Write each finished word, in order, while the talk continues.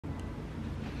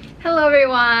Hello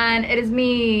everyone, it is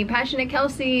me, Passionate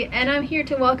Kelsie, and I'm here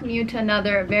to welcome you to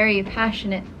another very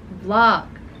passionate vlog.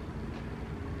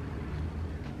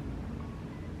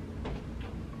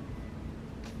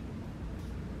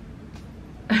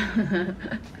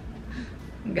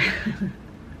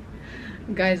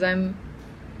 Guys, I'm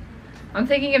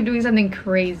thinking of doing something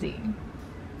crazy.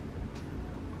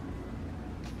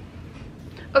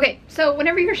 Okay, so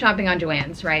whenever you're shopping on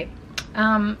Joann's, right?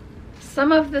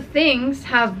 Some of the things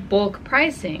have bulk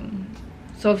pricing.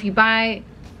 So if you buy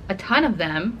a ton of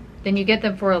them, then you get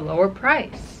them for a lower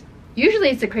price. Usually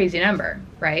it's a crazy number,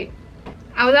 right?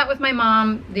 I was out with my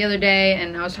mom the other day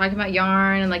and I was talking about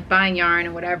yarn and like buying yarn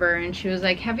and whatever, and she was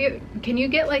like, can you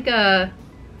get like I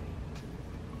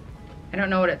don't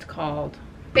know what it's called.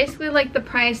 Basically like the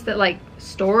price that like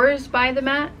stores buy them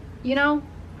at, you know?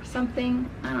 Something,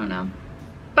 I don't know.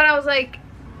 But I was like,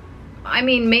 I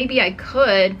mean, maybe I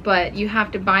could, but you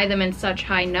have to buy them in such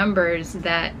high numbers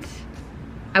that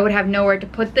I would have nowhere to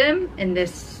put them in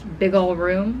this big old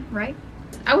room, right?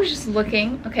 I was just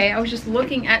looking, okay, I was just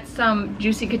looking at some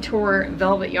Juicy Couture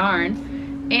velvet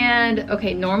yarn, and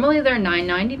okay, normally they're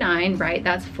 $9.99, right?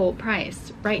 That's full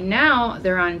price. Right now,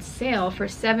 they're on sale for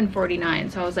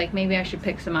 $7.49, so I was like, maybe I should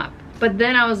pick some up. But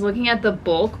then I was looking at the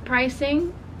bulk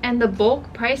pricing, and the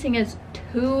bulk pricing is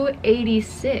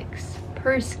 $2.86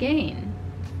 per skein.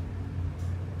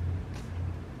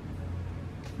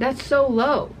 That's so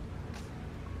low.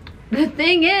 The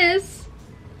thing is,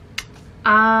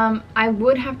 I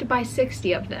would have to buy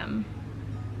 60 of them.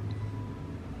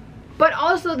 But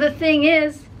also the thing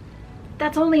is,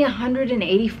 that's only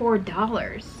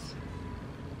 $184.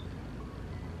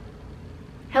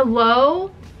 Hello?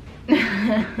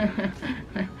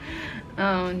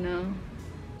 Oh no.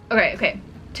 Okay,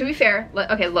 to be fair,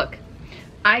 okay, look.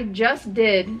 I just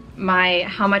did my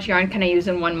how much yarn can I use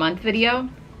in 1 month video,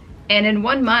 and in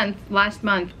 1 month, last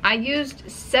month, I used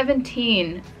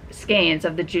 17 skeins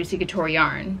of the Juicy Couture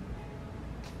yarn,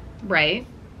 right?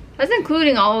 That's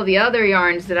including all of the other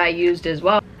yarns that I used as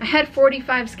well. I had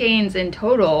 45 skeins in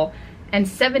total, and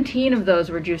 17 of those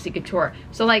were Juicy Couture.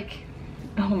 So like,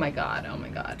 oh my god.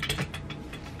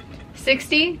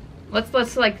 60?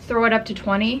 Let's like throw it up to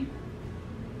 20.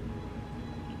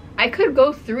 I could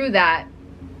go through that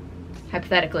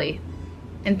hypothetically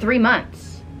in 3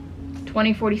 months.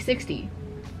 20, 40, 60.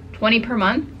 20 per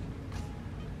month?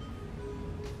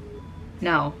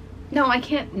 No, I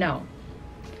can't, no.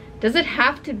 Does it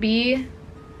have to be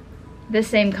the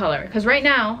same color? Because right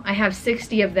now I have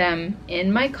 60 of them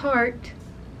in my cart,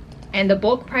 and the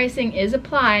bulk pricing is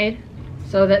applied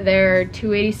so that they're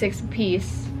 $2.86 a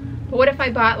piece. But what if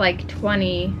I bought like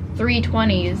 3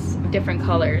 20s of different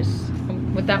colors?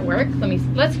 Would that work?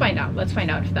 Let's find out. Let's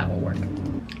find out if that will work.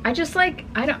 I just like,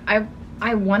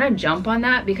 I want to jump on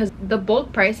that because the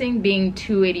bulk pricing being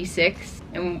 $2.86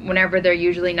 and whenever they're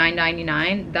usually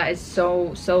 $9.99, that is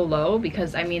so low,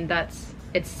 because I mean it's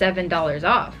 $7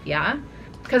 off, yeah?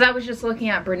 Because I was just looking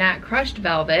at Bernat crushed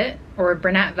velvet or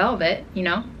Bernat velvet, you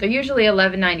know, they're usually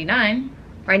 $11.99.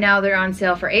 Right now they're on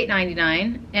sale for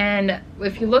 $8.99, and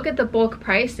if you look at the bulk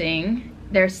pricing,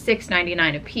 they're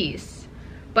 $6.99 a piece.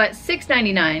 But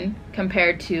 $6.99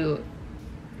 compared to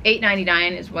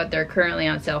 $8.99 is what they're currently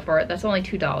on sale for. That's only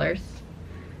 $2.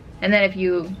 And then if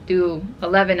you do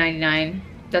 $11.99,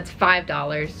 that's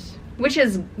 $5, which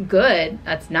is good.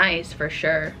 That's nice for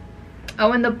sure.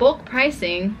 Oh, and the bulk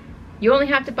pricing, you only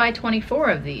have to buy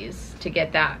 24 of these to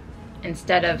get that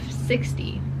instead of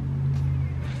 60.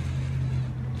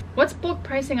 What's bulk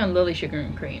pricing on Lily Sugar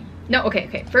and Cream? No,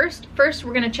 okay. First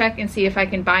we're gonna check and see if I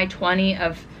can buy 20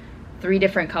 of 3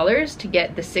 different colors to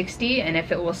get the 60, and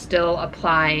if it will still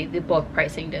apply the bulk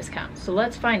pricing discount. So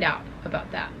let's find out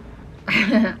about that.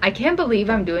 I can't believe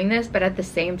I'm doing this, but at the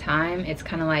same time, it's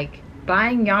kind of like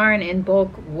buying yarn in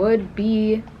bulk would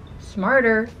be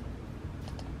smarter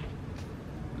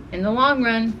in the long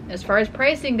run as far as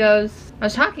pricing goes. I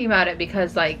was talking about it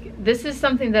because like this is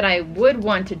something that I would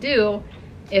want to do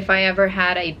if I ever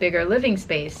had a bigger living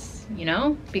space, you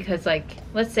know? Because like,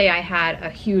 let's say I had a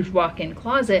huge walk-in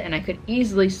closet and I could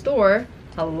easily store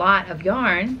a lot of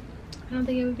yarn, I don't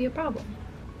think it would be a problem.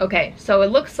 Okay, so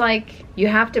it looks like you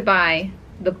have to buy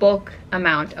the bulk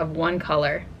amount of one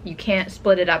color. You can't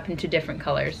split it up into different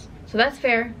colors. So that's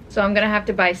fair. So I'm gonna have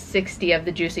to buy 60 of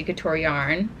the Juicy Couture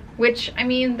yarn, which, I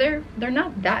mean, they're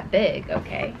not that big,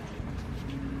 okay?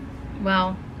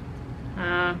 Well,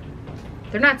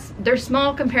 they're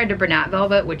small compared to Bernat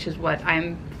velvet, which is what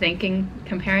I'm thinking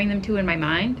comparing them to in my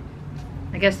mind.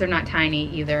 I guess they're not tiny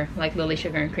either, like Lily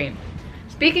Sugar and Cream.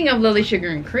 Speaking of Lily Sugar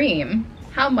and Cream,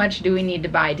 how much do we need to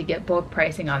buy to get bulk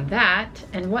pricing on that?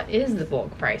 And what is the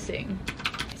bulk pricing?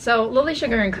 So Lily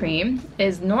Sugar and Cream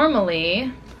is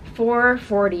normally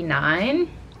 $4.49.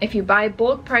 If you buy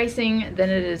bulk pricing,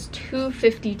 then it is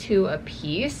 $2.52 a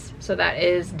piece. So that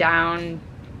is down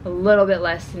a little bit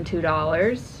less than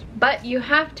 $2. But you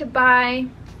have to buy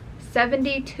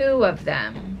 72 of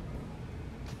them.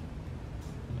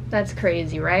 That's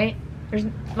crazy, right? There's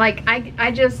like,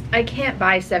 I can't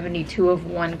buy 72 of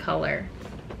one color.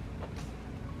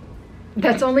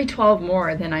 That's only 12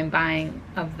 more than I'm buying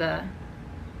of the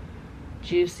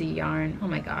juicy yarn. Oh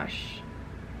my gosh.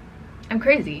 I'm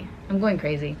crazy. I'm going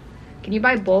crazy. Can you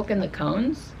buy bulk in the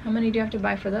cones? How many do you have to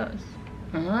buy for those?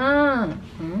 The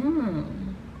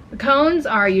cones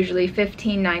are usually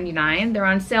 $15.99. They're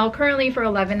on sale currently for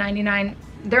 $11.99.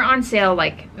 They're on sale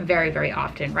like very, very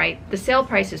often, right? The sale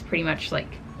price is pretty much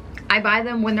like, I buy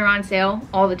them when they're on sale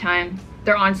all the time.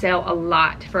 They're on sale a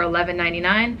lot for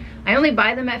 $11.99. I only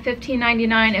buy them at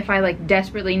 $15.99 if I like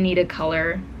desperately need a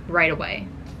color right away.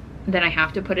 Then I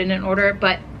have to put in an order,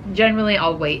 but generally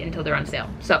I'll wait until they're on sale.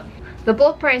 So the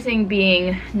bulk pricing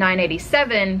being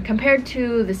 $9.87 compared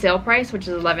to the sale price, which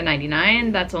is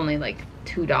 $11.99, that's only like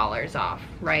 $2 off,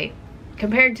 right?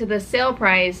 Compared to the sale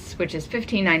price, which is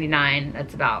 $15.99,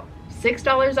 that's about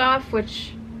 $6 off,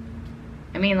 which,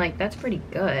 I mean, like, that's pretty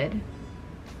good,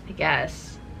 I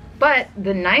guess. But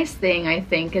the nice thing, I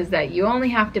think, is that you only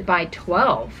have to buy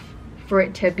 12 for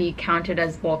it to be counted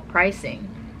as bulk pricing.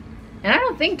 And I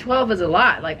don't think 12 is a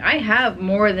lot. Like, I have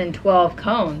more than 12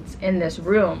 cones in this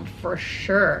room for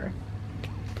sure.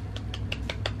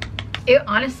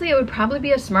 Honestly, it would probably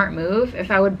be a smart move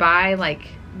if I would buy like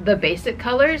the basic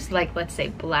colors, like let's say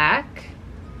black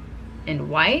and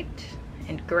white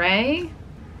and gray.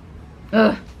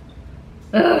 Ugh.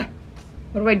 What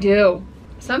do I do?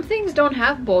 Some things don't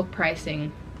have bulk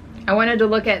pricing. I wanted to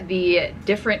look at the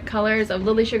different colors of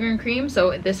Lily Sugar and Cream.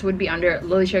 So this would be under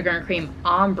Lily Sugar and Cream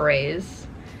Ombres.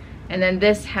 And then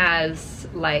this has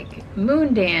like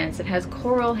Moon Dance, it has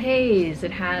Coral Haze,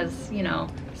 it has, you know,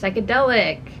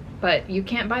 Psychedelic. But you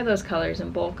can't buy those colors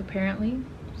in bulk apparently.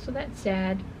 So that's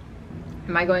sad.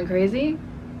 Am I going crazy?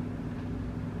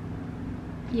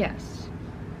 Yes.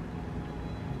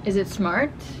 Is it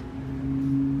smart?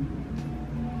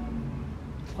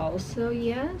 Also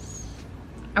yes.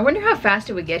 I wonder how fast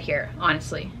it would get here,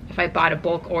 honestly, if I bought a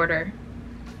bulk order.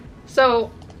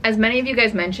 So, as many of you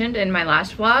guys mentioned in my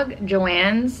last vlog,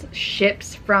 Joann's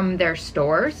ships from their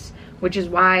stores, which is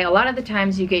why a lot of the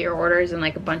times you get your orders in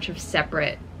like a bunch of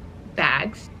separate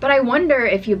bags. But I wonder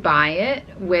if you buy it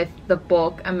with the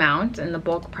bulk amount and the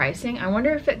bulk pricing, I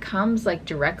wonder if it comes like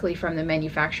directly from the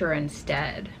manufacturer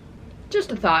instead.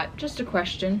 Just a thought, just a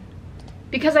question.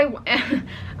 Because I'm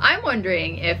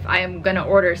wondering if I am gonna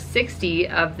order 60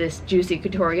 of this Juicy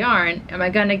Couture yarn, am I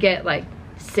gonna get like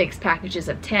 6 packages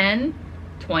of 10,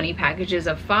 20 packages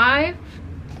of 5?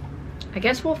 I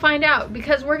guess we'll find out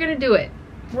because we're gonna do it.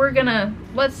 We're gonna,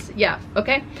 yeah,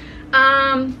 okay.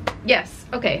 Yes,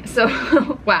 okay, so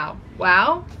wow.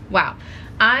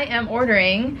 I am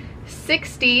ordering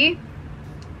 60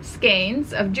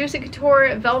 skeins of Juicy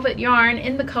Couture velvet yarn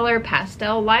in the color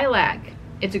Pastel Lilac.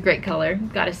 It's a great color,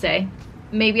 gotta say.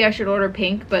 Maybe I should order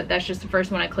pink, but that's just the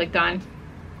first one I clicked on.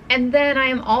 And then I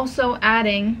am also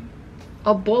adding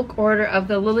a bulk order of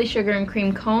the Lily Sugar and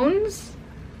Cream cones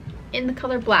in the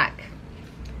color black.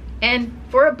 And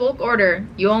for a bulk order,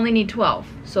 you only need 12,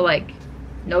 so like,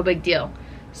 no big deal.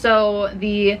 So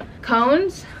the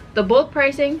cones, the bulk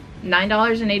pricing,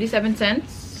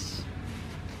 $9.87.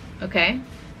 Okay.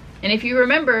 And if you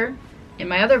remember in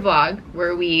my other vlog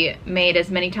where we made as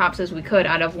many tops as we could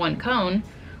out of one cone,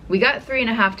 we got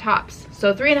 3.5 tops.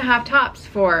 So 3.5 tops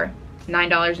for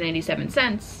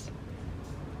 $9.87.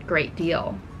 Great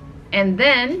deal. And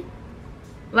then,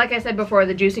 like I said before,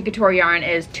 the Juicy Couture yarn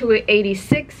is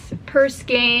 $2.86 per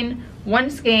skein. One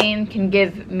skein can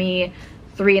give me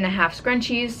 3.5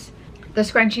 scrunchies. The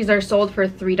scrunchies are sold for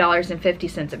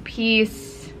 $3.50 a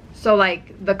piece. So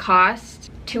like the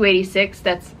cost,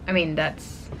 $2.86,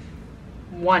 that's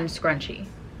one scrunchie.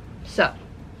 So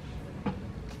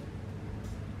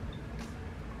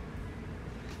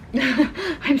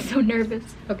I'm so nervous.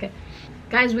 Okay.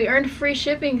 Guys, we earned free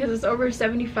shipping because it's over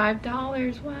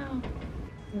 $75. Wow.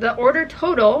 The order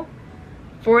total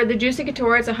for the Juicy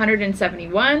Couture is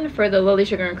 $171. For the Lily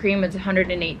Sugar and Cream, it's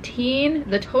 $118.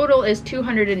 The total is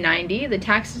 $290. The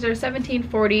taxes are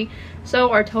 $17.40.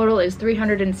 So our total is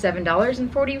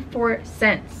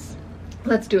 $307.44.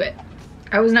 Let's do it.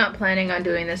 I was not planning on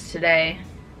doing this today.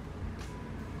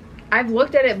 I've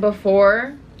looked at it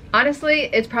before. Honestly,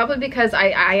 it's probably because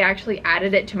I actually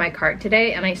added it to my cart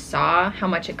today and I saw how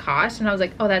much it cost and I was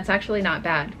like, oh, that's actually not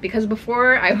bad. Because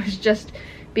before I was just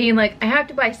being like, I have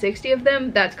to buy 60 of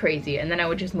them, that's crazy, and then I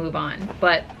would just move on.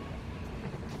 But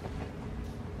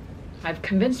I've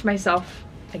convinced myself,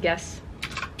 I guess.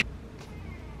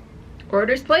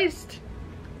 Orders placed.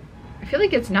 I feel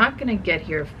like it's not gonna get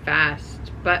here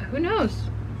fast, but who knows?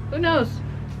 Who knows?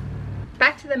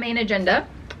 Back to the main agenda.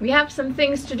 We have some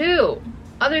things to do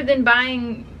other than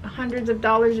buying hundreds of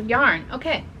dollars of yarn.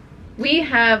 Okay, we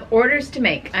have orders to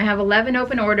make. I have 11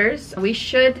 open orders. We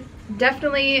should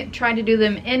definitely try to do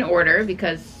them in order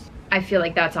because I feel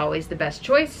like that's always the best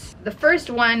choice. The first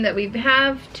one that we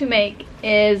have to make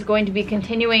is going to be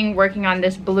continuing working on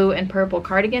this blue and purple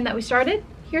cardigan that we started.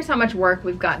 Here's how much work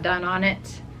we've got done on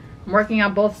it. I'm working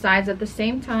on both sides at the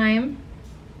same time.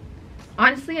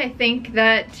 Honestly, I think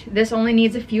that this only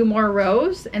needs a few more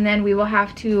rows and then we will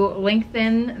have to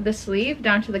lengthen the sleeve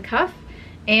down to the cuff.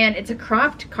 And it's a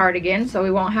cropped cardigan, so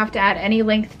we won't have to add any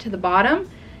length to the bottom,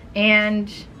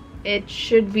 and it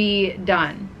should be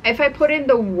done. If I put in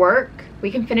the work, we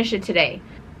can finish it today.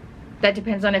 That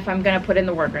depends on if I'm gonna put in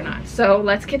the work or not. So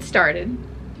let's get started.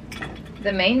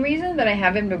 The main reason that I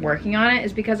haven't been working on it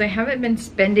is because I haven't been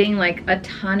spending like a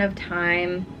ton of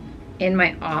time in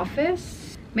my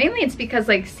office. Mainly it's because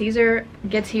like Caesar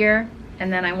gets here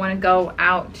and then I wanna go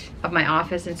out of my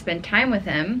office and spend time with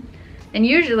him. And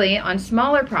usually on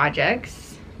smaller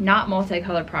projects, not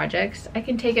multicolor projects, I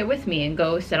can take it with me and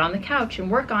go sit on the couch and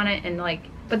work on it and like,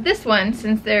 but this one,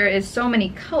 since there is so many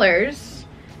colors,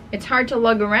 it's hard to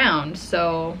lug around.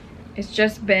 So it's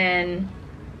just been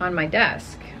on my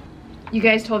desk. You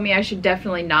guys told me I should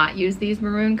definitely not use these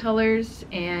maroon colors,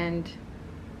 and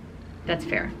that's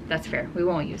fair, that's fair. We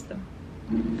won't use them.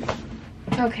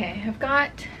 Okay, I've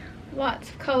got lots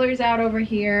of colors out over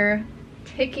here.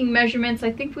 Taking measurements,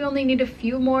 I think we only need a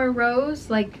few more rows,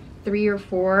 like 3 or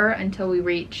 4 until we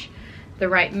reach the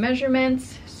right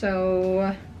measurements.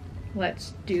 So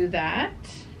let's do that.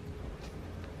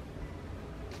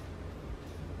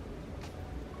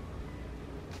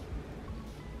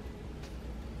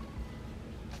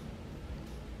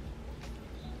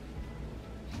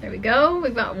 There we go,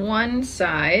 we've got one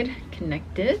side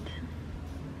connected.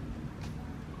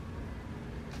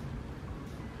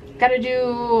 Gotta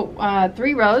do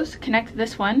 3 rows, connect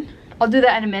this one. I'll do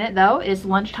that in a minute though. It's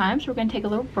lunchtime, so we're gonna take a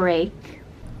little break.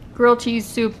 Grilled cheese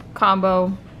soup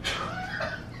combo.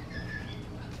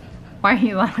 Why are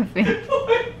you laughing?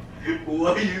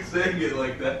 Why are you saying it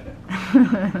like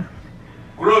that?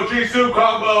 Grilled cheese soup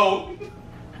combo!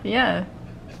 Yeah,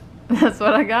 that's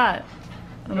what I got.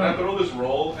 Can I throw this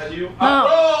roll at you?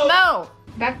 No, no!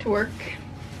 Back to work.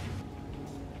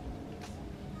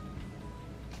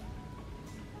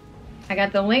 I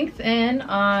got the length in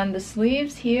on the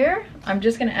sleeves here. I'm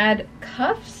just gonna add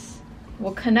cuffs.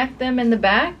 We'll connect them in the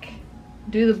back,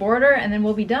 do the border, and then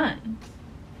we'll be done.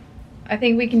 I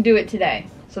think we can do it today,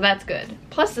 so that's good.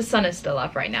 Plus the sun is still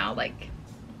up right now, like,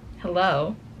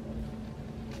 hello.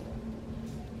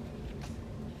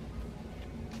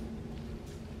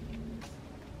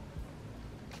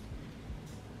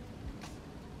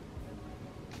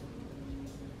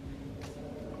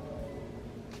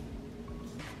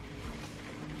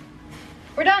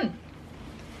 We're done.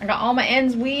 I got all my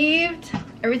ends weaved.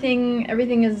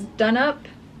 Everything is done up.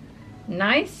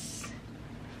 Nice.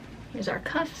 Here's our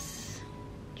cuffs.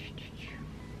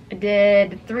 I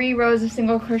did 3 rows of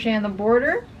single crochet on the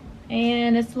border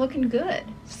and it's looking good.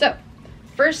 So,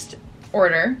 first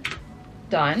order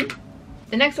done.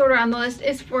 The next order on the list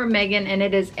is for Megan and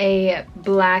it is a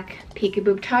black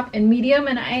peekaboo top in medium,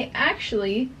 and I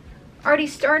actually already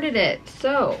started it.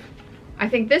 So, I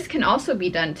think this can also be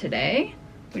done today.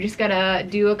 We just gotta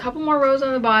do a couple more rows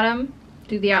on the bottom,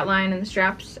 do the outline and the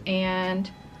straps,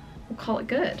 and we'll call it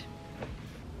good.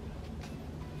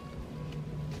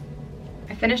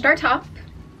 I finished our top,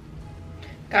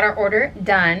 got our order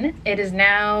done. It is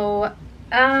now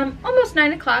almost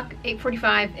 9 o'clock,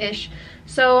 8:45-ish.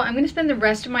 So I'm gonna spend the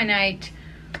rest of my night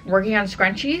working on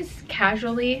scrunchies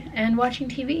casually and watching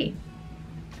TV.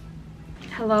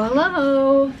 Hello,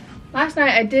 hello. Last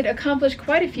night I did accomplish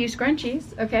quite a few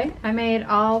scrunchies, okay? I made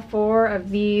all 4 of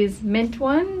these mint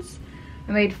ones.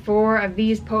 I made 4 of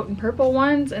these potent purple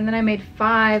ones, and then I made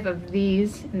 5 of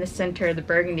these in the center, the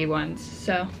burgundy ones.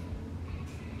 So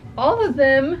all of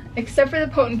them, except for the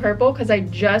potent purple, because I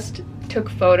just took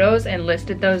photos and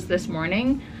listed those this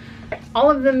morning,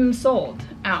 all of them sold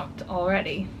out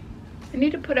already. I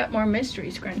need to put up more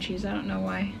mystery scrunchies. I don't know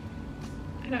why.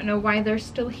 I don't know why they're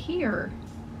still here.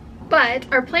 But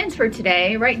our plans for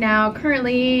today, right now,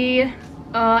 currently,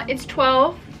 it's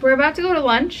 12. We're about to go to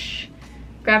lunch,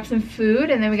 grab some food,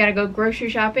 and then we gotta go grocery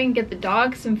shopping, get the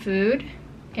dog some food.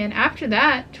 And after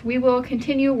that, we will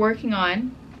continue working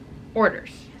on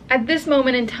orders. at this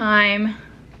moment in time,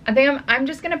 I think I'm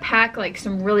just gonna pack like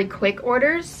some really quick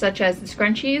orders, such as the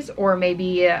scrunchies or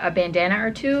maybe a bandana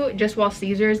or two, just while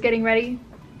Caesar is getting ready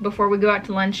before we go out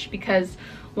to lunch, because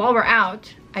while we're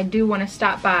out, I do want to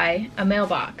stop by a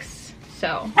mailbox.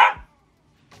 So,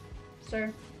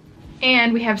 sir.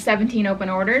 And we have 17 open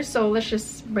orders, so let's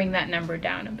just bring that number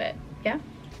down a bit, yeah?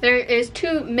 There is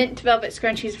 2 mint velvet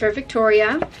scrunchies for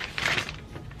Victoria.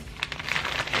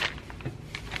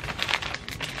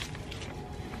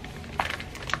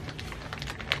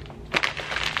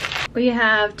 We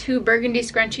have 2 burgundy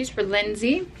scrunchies for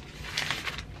Lindsay.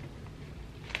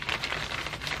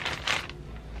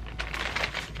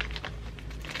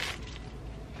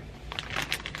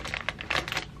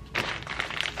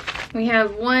 We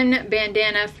have 1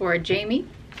 bandana for Jamie.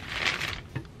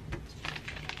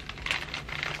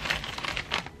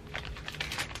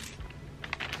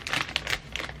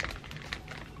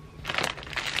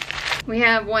 We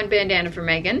have 1 bandana for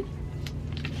Megan.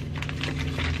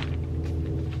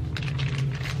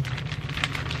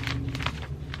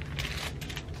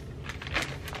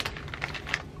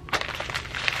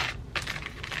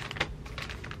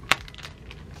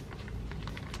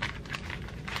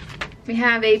 We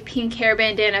have a pink hair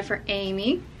bandana for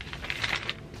Amy.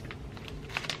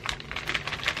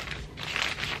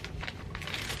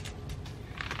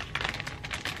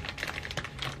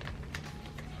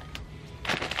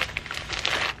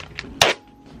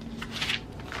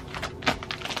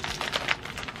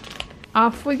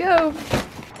 Off we go.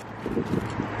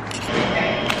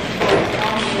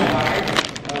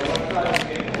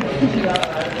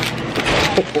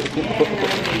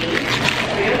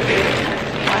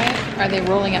 Why are they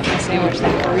rolling up my sandwich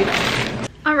like a burrito?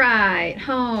 All right,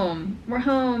 home. We're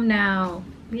home now.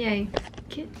 Yay.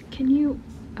 Can you?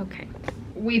 Okay.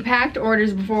 We packed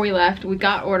orders before we left. We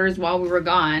got orders while we were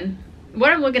gone.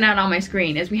 What I'm looking at on my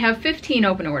screen is we have 15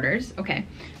 open orders. Okay.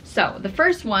 So the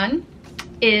first one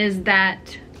is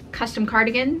that custom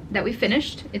cardigan that we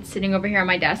finished. It's sitting over here on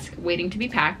my desk waiting to be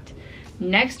packed.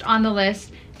 Next on the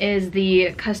list is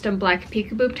the custom black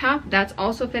peekaboo top. That's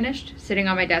also finished, sitting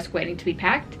on my desk waiting to be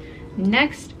packed.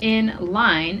 Next in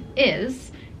line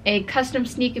is a custom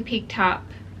sneak a peek top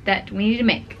that we need to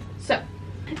make. So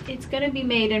it's gonna be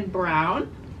made in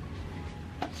brown.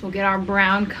 So we'll get our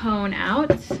brown cone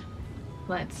out.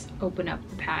 Let's open up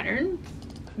the pattern.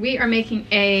 We are making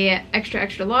a extra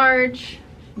extra large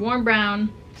warm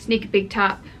brown sneak a peek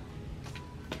top.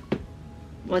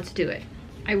 Let's do it.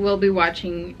 I will be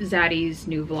watching Zaddy's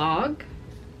new vlog.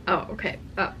 Oh, okay.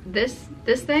 This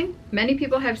thing, many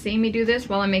people have seen me do this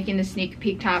while I'm making the sneak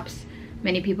peek tops.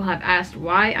 Many people have asked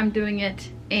why I'm doing it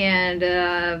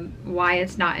and why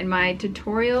it's not in my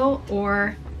tutorial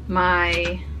or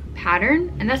my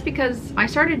pattern. And that's because I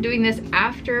started doing this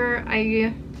after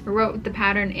I wrote the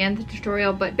pattern and the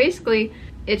tutorial, but basically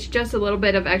it's just a little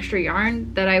bit of extra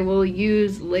yarn that I will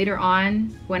use later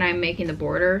on when I'm making the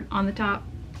border on the top.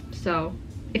 So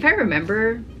if I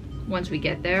remember, once we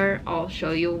get there, I'll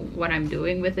show you what I'm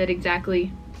doing with it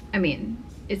exactly. I mean,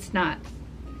 it's not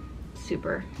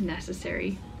super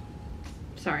necessary.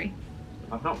 Sorry.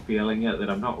 If I'm not feeling it, then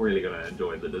I'm not really gonna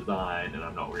enjoy the design, and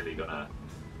I'm not really gonna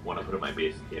want to put in my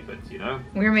basic efforts, you know?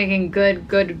 We're making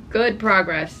good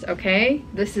progress, okay?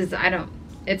 This is,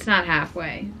 it's not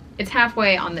halfway. It's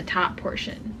halfway on the top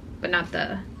portion, but not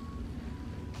the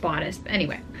bodice. But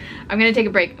anyway, I'm gonna take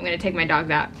a break. I'm gonna take my dogs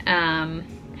out,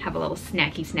 have a little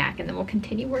snacky snack, and then we'll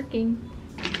continue working.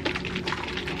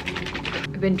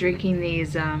 I've been drinking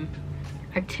these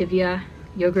Activia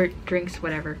yogurt drinks,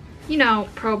 whatever. You know,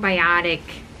 probiotic,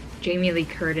 Jamie Lee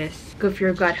Curtis, good for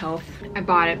your gut health. I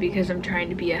bought it because I'm trying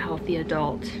to be a healthy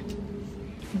adult.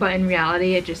 But in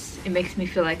reality, it makes me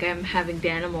feel like I'm having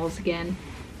Danimals again.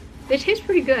 They taste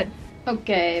pretty good.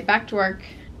 Okay, back to work.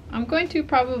 I'm going to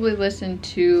probably listen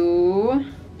to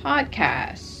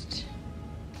podcast.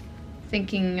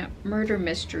 Thinking murder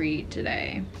mystery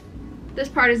today. This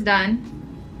part is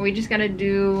done. We just gotta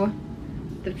do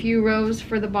the few rows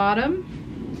for the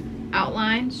bottom.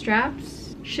 Outline,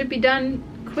 straps. Should be done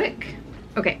quick.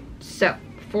 Okay, so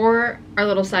for our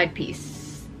little side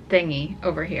piece thingy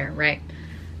over here, right?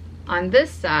 On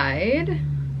this side,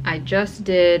 I just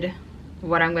did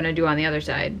what I'm gonna do on the other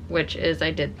side, which is I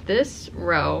did this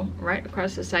row right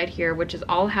across the side here, which is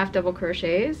all half double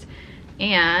crochets,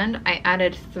 and I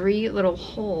added 3 little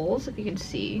holes, if you can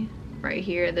see, right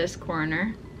here, this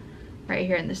corner, right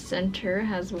here in the center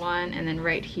has one, and then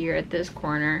right here at this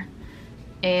corner.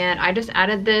 And I just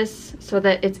added this so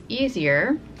that it's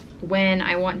easier when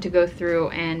I want to go through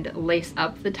and lace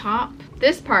up the top.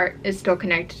 This part is still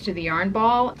connected to the yarn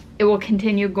ball. It will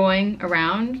continue going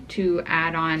around to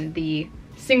add on the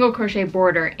single crochet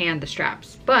border and the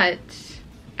straps, but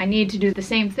I need to do the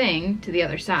same thing to the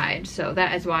other side, so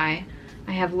that is why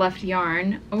I have left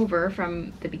yarn over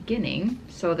from the beginning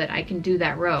so that I can do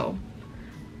that row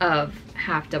of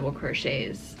half double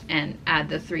crochets and add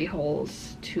the 3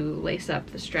 holes to lace up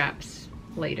the straps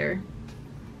later.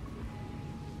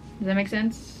 Does that make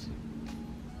sense?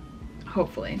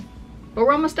 Hopefully. But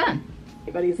we're almost done.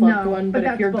 Anybody's loved one, but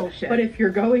if you're bullshit. but if you're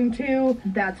going to,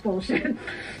 That's bullshit.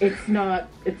 it's not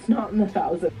in the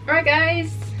thousands. Alright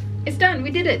guys, it's done, we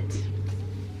did it.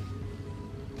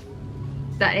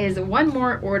 That is one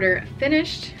more order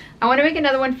finished. I want to make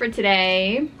another one for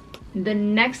today. The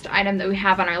next item that we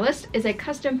have on our list is a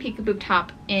custom peekaboo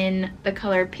top in the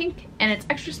color pink, and it's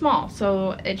extra small,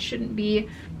 so it shouldn't be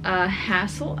a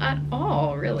hassle at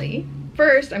all, really.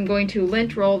 First, I'm going to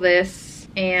lint roll this,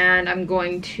 and I'm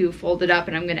going to fold it up,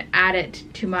 and I'm going to add it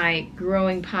to my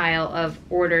growing pile of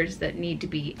orders that need to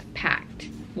be packed.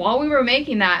 While we were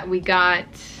making that, we got,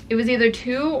 it was either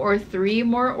 2 or 3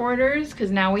 more orders,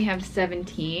 because now we have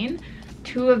 17.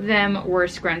 2 of them were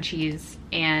scrunchies,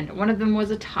 and one of them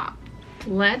was a top.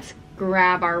 Let's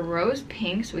grab our rose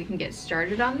pink so we can get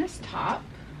started on this top.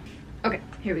 Okay,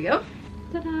 here we go.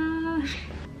 Ta-da!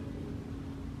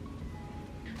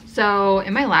 So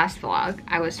in my last vlog,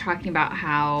 I was talking about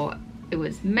how it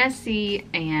was messy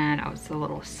and I was a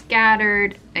little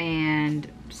scattered and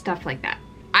stuff like that.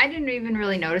 I didn't even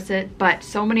really notice it, but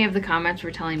so many of the comments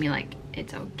were telling me like,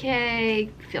 it's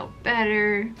okay, feel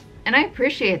better. And I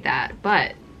appreciate that,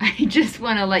 but I just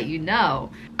want to let you know,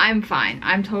 I'm fine.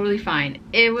 I'm totally fine.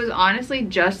 It was honestly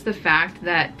just the fact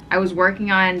that I was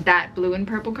working on that blue and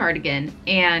purple cardigan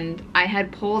and I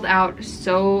had pulled out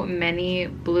so many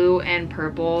blue and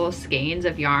purple skeins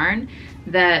of yarn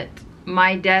that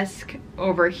my desk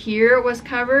over here was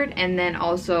covered, and then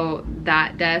also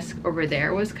that desk over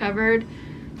there was covered.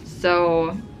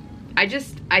 So I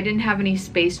didn't have any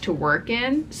space to work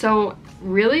in. So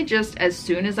really just as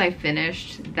soon as I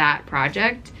finished that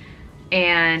project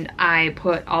and I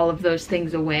put all of those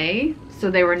things away,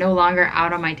 so they were no longer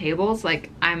out on my tables,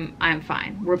 like I'm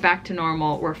fine. We're back to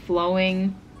normal. We're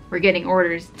flowing. We're getting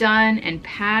orders done and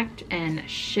packed and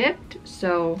shipped.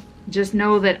 So just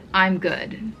know that I'm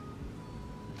good.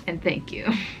 And thank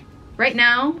you. Right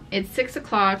now it's 6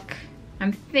 o'clock.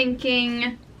 I'm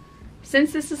thinking,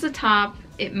 since this is a top,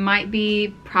 it might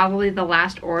be probably the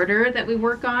last order that we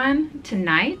work on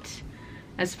tonight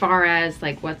as far as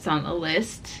like what's on the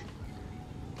list.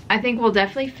 I think we'll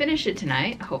definitely finish it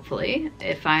tonight, hopefully,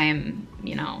 if I'm,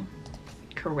 you know,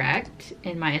 correct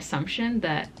in my assumption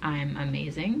that I'm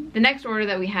amazing. The next order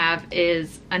that we have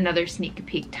is another sneak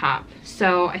peek top.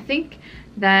 So I think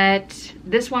that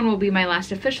this one will be my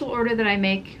last official order that I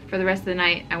make for the rest of the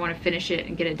night. I want to finish it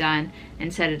and get it done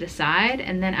and set it aside,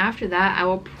 and then after that I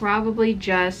will probably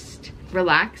just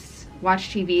relax, watch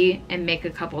TV, and make a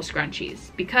couple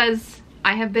scrunchies, because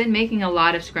I have been making a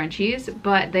lot of scrunchies,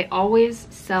 but they always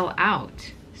sell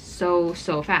out so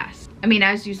fast. I mean,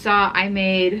 as you saw, I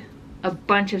made a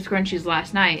bunch of scrunchies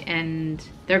last night and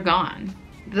they're gone.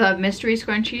 The mystery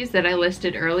scrunchies that I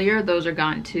listed earlier, those are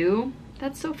gone too.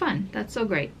 That's so fun. That's so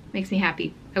great. Makes me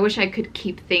happy. I wish I could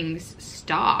keep things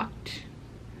stocked,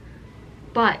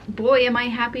 but boy, am I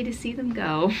happy to see them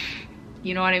go.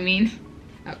 You know what I mean?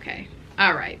 Okay.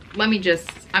 All right.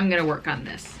 I'm gonna work on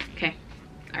this. Okay.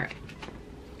 All right.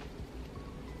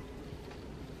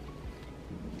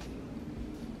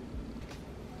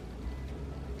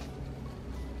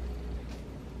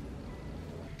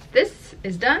 This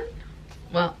is done.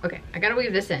 Well, okay. I gotta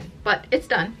weave this in, but it's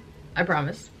done. I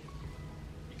promise.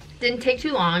 Didn't take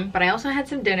too long, but I also had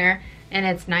some dinner and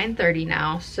it's 9:30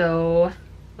 now, so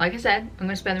like I said, I'm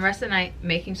gonna spend the rest of the night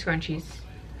making scrunchies,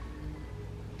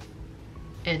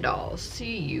 and I'll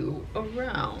see you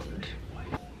around.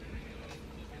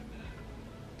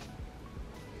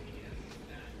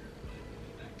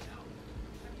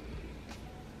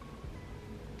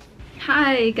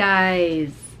 Hi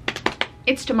guys,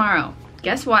 it's tomorrow.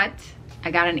 Guess what?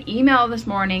 I got an email this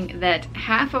morning that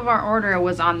half of our order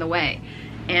was on the way.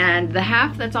 And the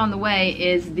half that's on the way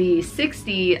is the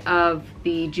 60 of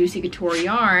the Juicy Couture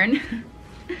yarn.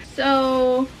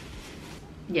 So,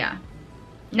 yeah.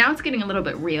 Now it's getting a little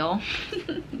bit real.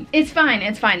 It's fine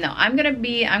though. I'm gonna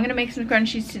make some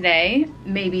scrunchies today.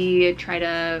 Maybe try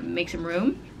to make some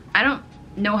room. I don't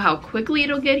know how quickly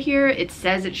it'll get here. It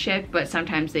says it's shipped, but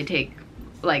sometimes they take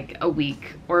like a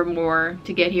week or more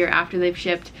to get here after they've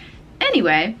shipped.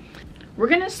 Anyway, we're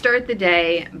gonna start the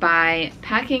day by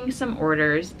packing some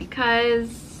orders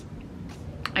because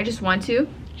I just want to.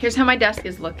 Here's how my desk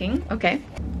is looking. Okay.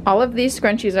 All of these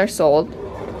scrunchies are sold.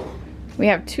 We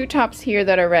have 2 tops here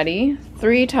that are ready,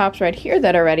 3 tops right here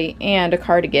that are ready and a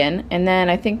cardigan. And then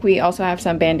I think we also have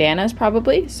some bandanas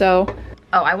probably. So,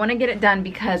 oh, I want to get it done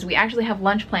because we actually have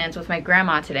lunch plans with my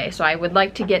grandma today. So I would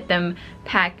like to get them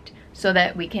packed so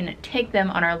that we can take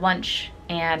them on our lunch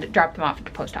and drop them off at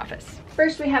the post office.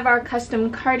 First we have our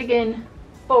custom cardigan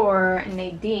for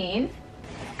Nadine.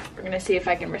 We're gonna see if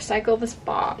I can recycle this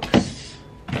box.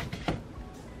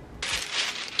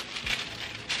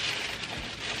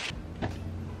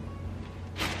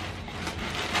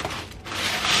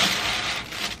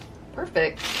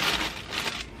 Perfect.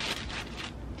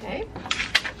 Okay.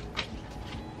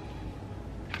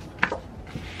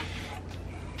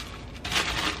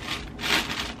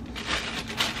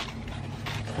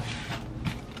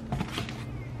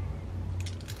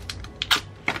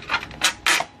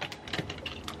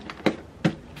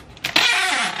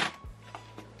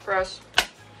 Gross.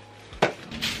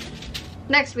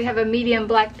 Next we have a medium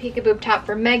black peekaboo top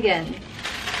for Megan.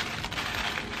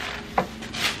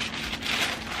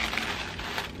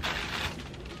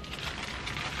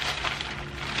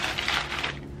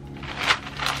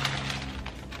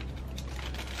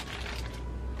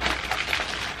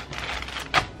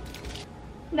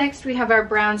 Next we have our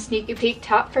brown sneaky peek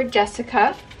top for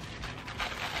Jessica.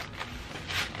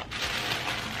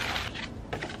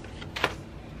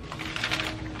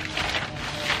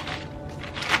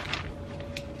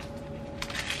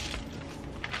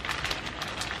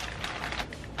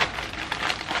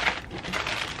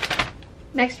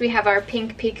 Next we have our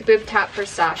pink peekaboo top for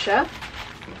Sasha.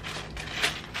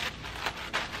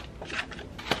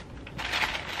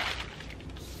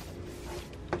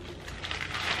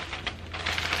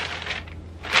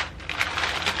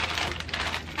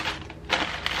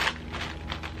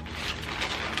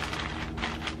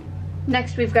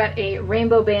 Next we've got a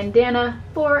rainbow bandana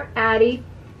for Addie.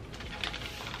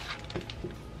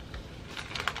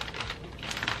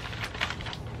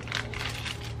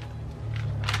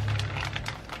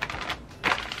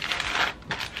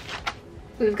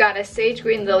 We've got a sage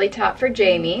green lily top for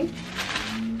Jamie.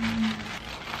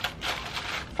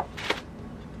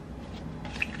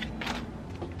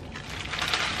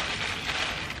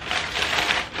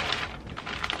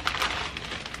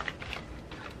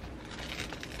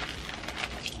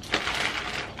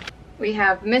 We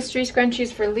have mystery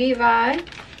scrunchies for Levi.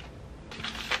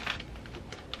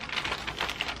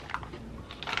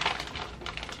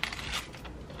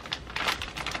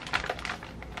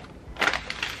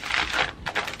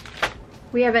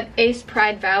 We have an Ace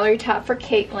Pride Valerie top for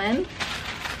Caitlin.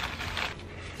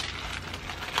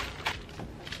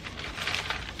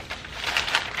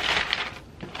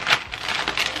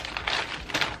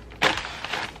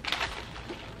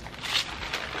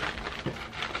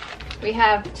 We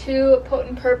have 2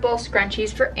 potent purple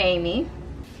scrunchies for Amy.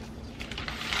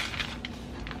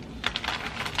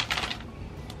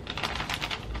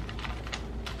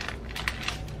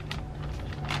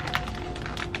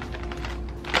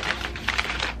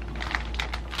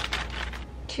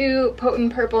 Two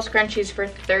potent purple scrunchies for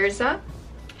Thurza.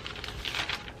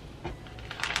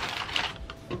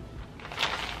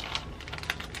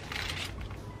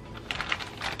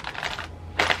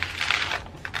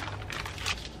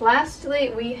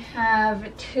 Lastly, we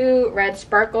have 2 red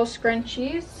sparkle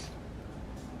scrunchies,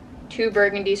 2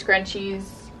 burgundy scrunchies,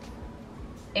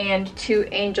 and 2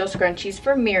 angel scrunchies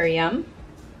for Miriam.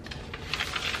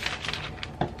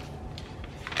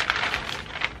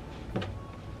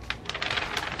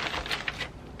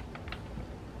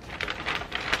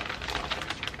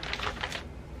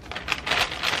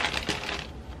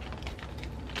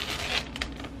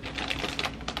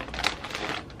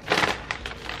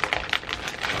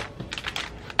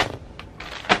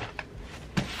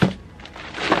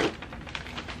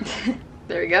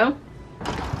 There we go.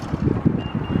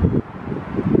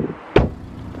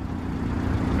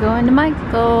 Going to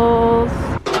Michael's.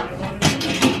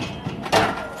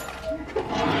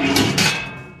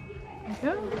 There we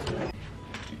go.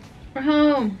 We're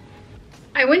home.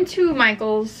 I went to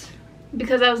Michael's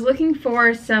because I was looking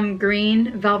for some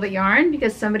green velvet yarn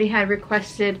because somebody had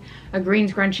requested a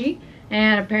green scrunchie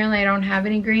and apparently I don't have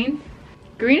any green.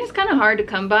 Green is kind of hard to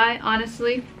come by,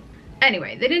 honestly.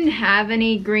 Anyway, they didn't have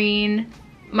any green.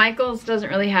 Michael's doesn't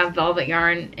really have velvet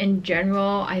yarn in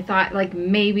general. I thought like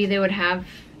maybe they would have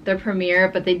their premiere,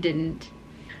 but they didn't.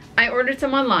 I ordered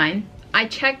some online. I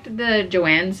checked the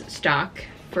Joann's stock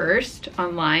first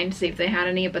online to see if they had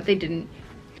any, but they didn't.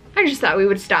 I just thought we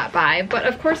would stop by, but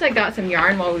of course I got some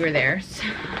yarn while we were there.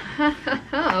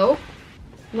 So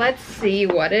let's see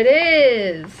what it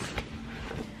is.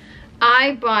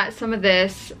 I bought some of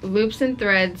this Loops and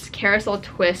Threads Carousel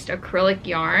Twist acrylic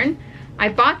yarn. I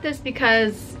bought this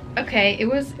because Okay, it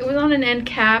was on an end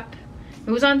cap.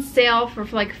 It was on sale for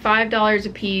like $5 a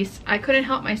piece. I couldn't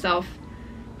help myself.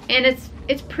 And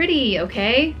it's pretty,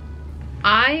 okay?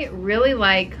 I really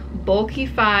like Bulky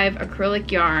 5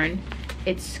 acrylic yarn.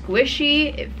 It's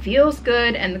squishy, it feels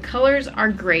good, and the colors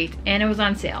are great, and it was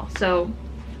on sale. So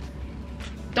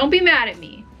don't be mad at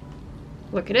me.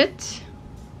 Look at it.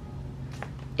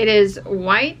 It is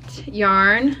white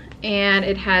yarn, and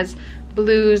it has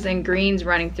blues and greens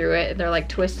running through it. They're like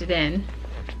twisted in.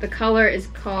 The color is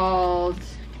called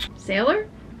Sailor,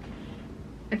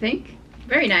 I think.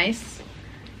 Very nice.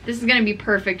 This is gonna be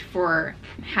perfect for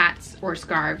hats or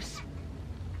scarves.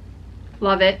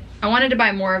 Love it. I wanted to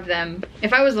buy more of them.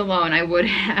 If I was alone, I would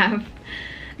have.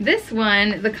 This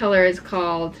one, the color is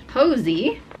called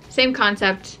Cozy. Same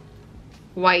concept,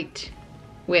 white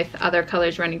with other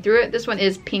colors running through it. This one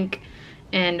is pink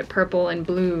and purple and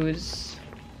blues.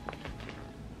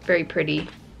 Very pretty.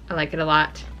 I like it a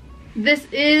lot. This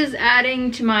is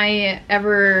adding to my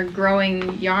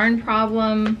ever-growing yarn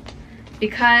problem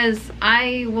because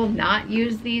I will not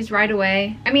use these right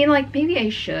away. I mean, like, maybe I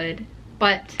should,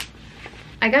 but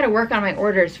I gotta work on my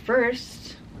orders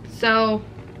first. So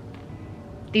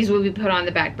these will be put on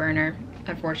the back burner,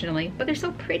 unfortunately. But they're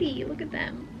so pretty, look at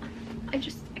them. I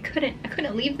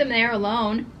couldn't leave them there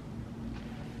alone.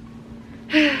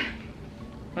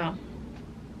 Well,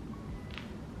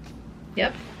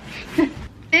 yep.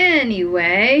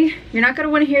 Anyway, you're not gonna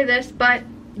wanna hear this, but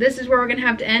this is where we're gonna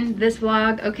have to end this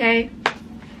vlog, okay?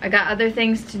 I got other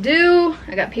things to do,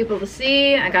 I got people to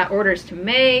see, I got orders to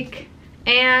make,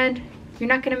 and you're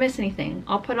not gonna miss anything.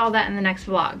 I'll put all that in the next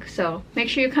vlog. So make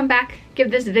sure you come back, give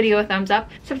this video a thumbs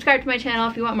up, subscribe to my channel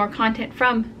if you want more content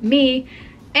from me,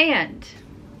 and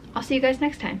I'll see you guys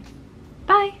next time.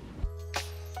 Bye.